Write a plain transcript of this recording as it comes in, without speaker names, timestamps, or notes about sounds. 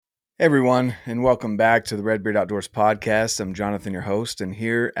Hey everyone, and welcome back to the Redbeard Outdoors podcast. I'm Jonathan, your host, and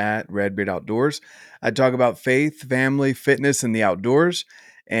here at Redbeard Outdoors, I talk about faith, family, fitness, and the outdoors.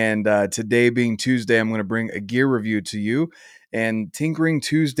 And today being Tuesday, I'm going to bring a gear review to you. And Tinkering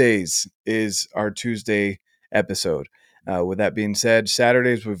Tuesdays is our Tuesday episode. With that being said,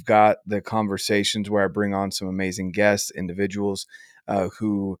 Saturdays we've got the conversations where I bring on some amazing guests, individuals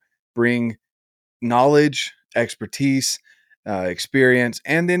who bring knowledge, expertise, experience,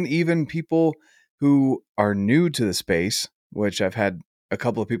 and then even people who are new to the space, which I've had a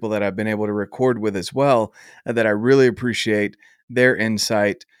couple of people that I've been able to record with as well, that I really appreciate their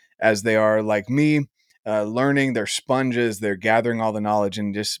insight as they are like me, learning. They're sponges, they're gathering all the knowledge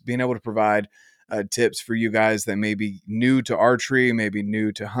and just being able to provide tips for you guys that may be new to archery, maybe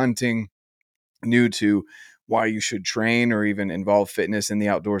new to hunting, new to why you should train or even involve fitness in the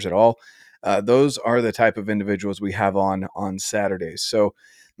outdoors at all. Those are the type of individuals we have on Saturdays. So,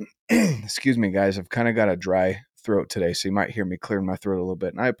 excuse me, guys, I've kind of got a dry throat today, so you might hear me clearing my throat a little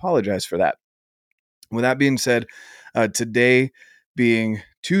bit, and I apologize for that. With that being said, today being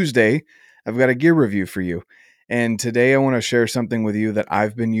Tuesday, I've got a gear review for you. And today I want to share something with you that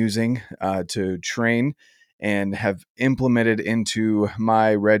I've been using to train and have implemented into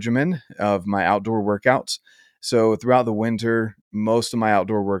my regimen of my outdoor workouts. So throughout the winter, most of my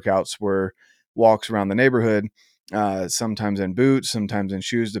outdoor workouts were walks around the neighborhood, sometimes in boots, sometimes in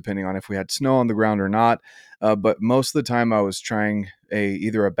shoes, depending on if we had snow on the ground or not. But most of the time I was trying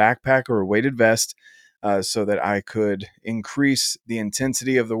either a backpack or a weighted vest so that I could increase the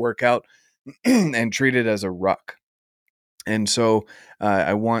intensity of the workout and treat it as a ruck. And so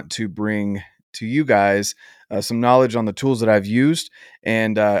I want to bring to you guys some knowledge on the tools that I've used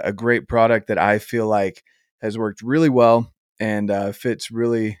and a great product that I feel like has worked really well and fits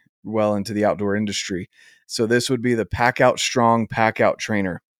really well into the outdoor industry. So this would be the Packout Strong Packout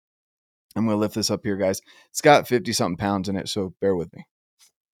Trainer. I'm going to lift this up here, guys. It's got 50 something pounds in it, so bear with me.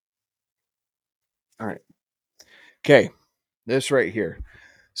 All right. Okay. This right here.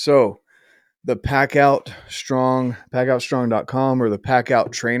 So the packoutstrong.com or the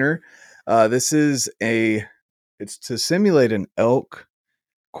Packout Trainer. This is it's to simulate an elk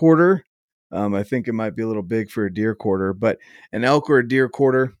quarter. I think it might be a little big for a deer quarter, but an elk or a deer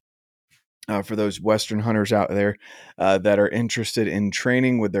quarter for those Western hunters out there that are interested in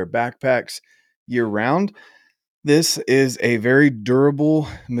training with their backpacks year round. This is a very durable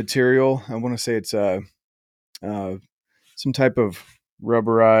material. I want to say it's some type of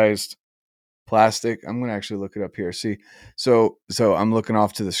rubberized plastic. I'm going to actually look it up here. See, so I'm looking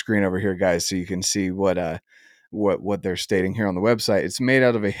off to the screen over here, guys, so you can see what they're stating here on the website. It's made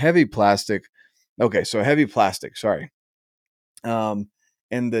out of a heavy plastic. Okay, so heavy plastic. Sorry.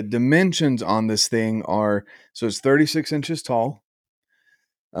 And the dimensions on this thing are, so it's 36 inches tall,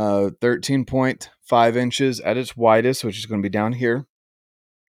 13.5 inches at its widest, which is going to be down here,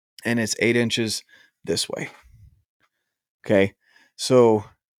 and it's 8 inches this way. Okay, so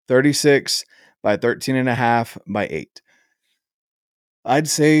 36 by 13 and a half by 8. I'd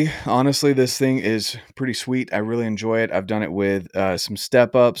say, honestly, this thing is pretty sweet. I really enjoy it. I've done it with some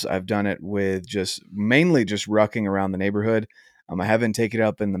step ups. I've done it with mainly just rucking around the neighborhood. I haven't taken it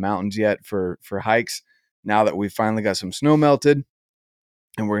up in the mountains yet for hikes. Now that we've finally got some snow melted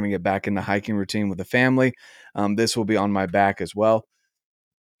and we're going to get back in the hiking routine with the family, this will be on my back as well.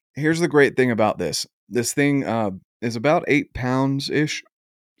 Here's the great thing about this. This thing is about 8 pounds-ish,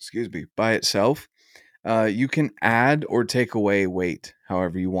 by itself. You can add or take away weight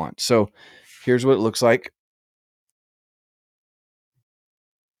however you want. So here's what it looks like.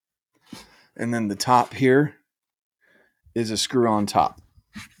 And then the top here is a screw on top.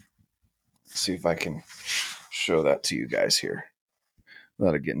 Let's see if I can show that to you guys here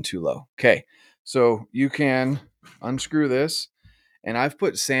without it getting too low. Okay, so you can unscrew this. And I've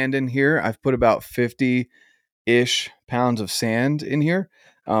put sand in here. I've put about 50-ish pounds of sand in here.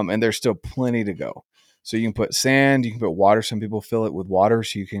 And there's still plenty to go. So you can put sand, you can put water. Some people fill it with water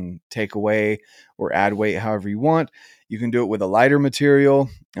so you can take away or add weight however you want. You can do it with a lighter material,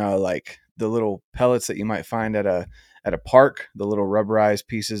 like the little pellets that you might find at a park, the little rubberized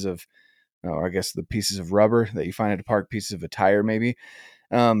pieces of, or I guess the pieces of rubber that you find at a park, pieces of a tire maybe.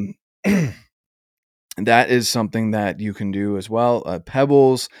 That is something that you can do as well.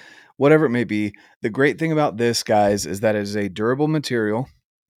 Pebbles, whatever it may be. The great thing about this, guys, is that it is a durable material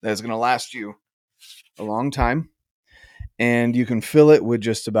that is going to last you a long time, and you can fill it with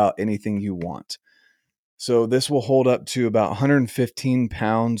just about anything you want. So this will hold up to about 115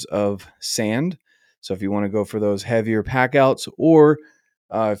 pounds of sand. So if you want to go for those heavier packouts, or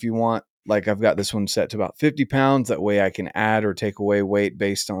if you want like I've got this one set to about 50 pounds. That way I can add or take away weight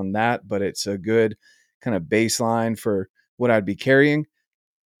based on that, but it's a good kind of baseline for what I'd be carrying.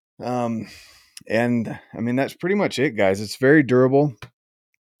 Um, and I mean, that's pretty much it, guys. It's very durable.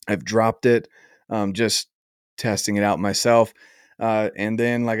 I've dropped it, just testing it out myself. And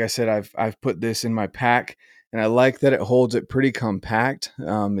then, like I said, I've put this in my pack, and I like that it holds it pretty compact.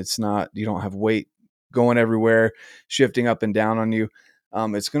 It's not, you don't have weight going everywhere, shifting up and down on you.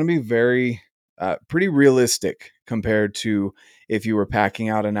 It's going to be very pretty realistic compared to if you were packing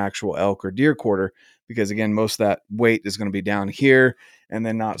out an actual elk or deer quarter, because again, most of that weight is going to be down here and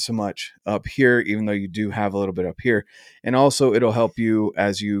then not so much up here, even though you do have a little bit up here. And also, it'll help you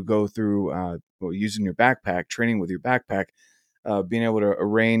as you go through using your backpack, training with your backpack, being able to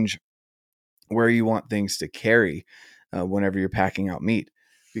arrange where you want things to carry whenever you're packing out meat.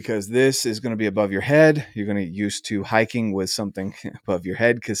 Because this is going to be above your head. You're going to get used to hiking with something above your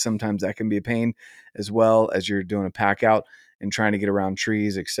head, because sometimes that can be a pain, as well as you're doing a pack out and trying to get around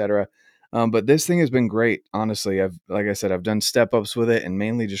trees, etc. But this thing has been great. Honestly, like I said, I've done step ups with it and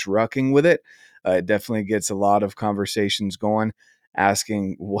mainly just rucking with it. It definitely gets a lot of conversations going,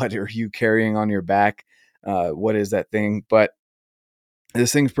 asking, what are you carrying on your back? What is that thing? But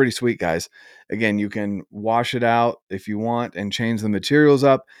this thing's pretty sweet, guys. Again, you can wash it out if you want and change the materials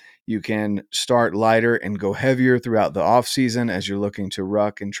up. You can start lighter and go heavier throughout the off season as you're looking to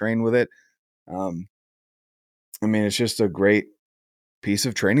ruck and train with it. Um, I mean, it's just a great piece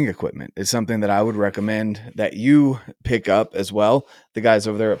of training equipment. It's something that I would recommend that you pick up as well. The guys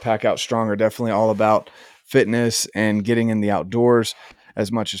over there at Packout Strong are definitely all about fitness and getting in the outdoors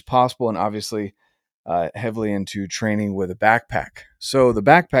as much as possible, and obviously heavily into training with a backpack. So the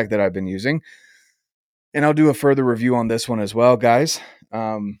backpack that I've been using, and I'll do a further review on this one as well, guys.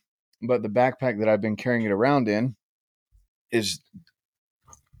 But the backpack that I've been carrying it around in is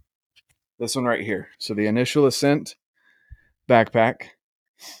this one right here. So the Initial Ascent backpack,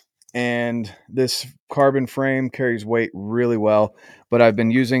 and this carbon frame carries weight really well. But I've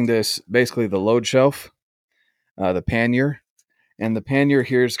been using this, basically the load shelf, the pannier. And the pannier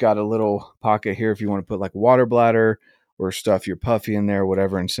here's got a little pocket here if you want to put like water bladder or stuff your puffy in there,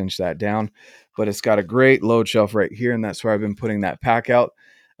 whatever, and cinch that down. But it's got a great load shelf right here, and that's where I've been putting that pack out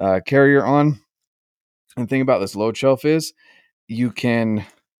carrier on. And the thing about this load shelf is you can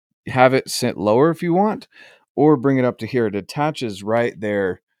have it sit lower if you want, or bring it up to here. It attaches right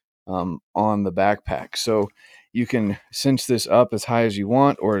there on the backpack. So you can cinch this up as high as you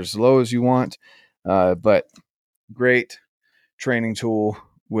want or as low as you want. But great training tool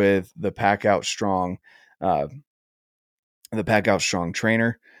with uh, the Packout Strong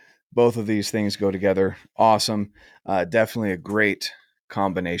trainer. Both of these things go together awesome. Definitely a great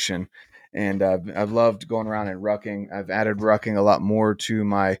combination. And I've loved going around and rucking. I've added rucking a lot more to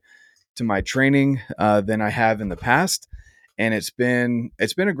my training than I have in the past, and it's been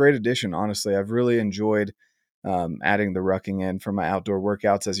a great addition. Honestly, I've really enjoyed adding the rucking in for my outdoor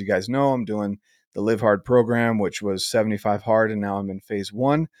workouts. As you guys know, I'm doing the Live Hard program, which was 75 hard, and now I'm in phase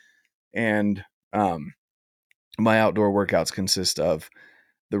 1. And my outdoor workouts consist of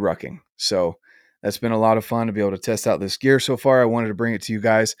the rucking. So that's been a lot of fun to be able to test out this gear so far. I wanted to bring it to you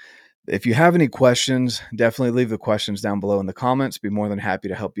guys. If you have any questions, definitely leave the questions down below in the comments. Be more than happy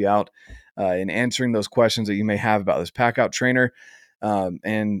to help you out in answering those questions that you may have about this Packout trainer.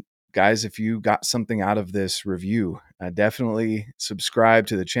 And guys, if you got something out of this review, definitely subscribe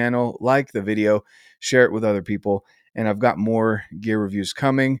to the channel, like the video, share it with other people. And I've got more gear reviews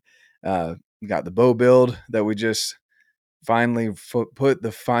coming. We got the bow build that we just finally put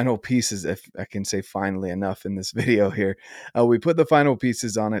the final pieces, if I can say finally enough in this video here. We put the final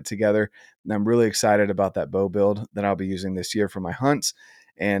pieces on it together, and I'm really excited about that bow build that I'll be using this year for my hunts.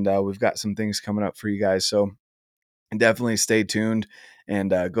 And we've got some things coming up for you guys, so definitely stay tuned,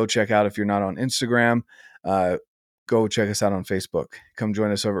 and go check out, if you're not on Instagram, go check us out on Facebook. Come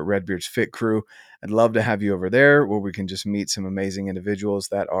join us over at Redbeard's Fit Crew. I'd love to have you over there, where we can just meet some amazing individuals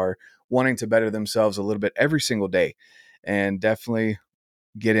that are wanting to better themselves a little bit every single day, and definitely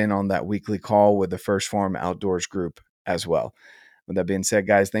get in on that weekly call with the First Form Outdoors group as well. With that being said,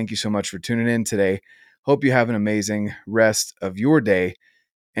 guys, thank you so much for tuning in today. Hope you have an amazing rest of your day.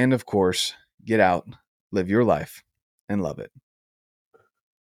 And of course, get out, live your life, and love it.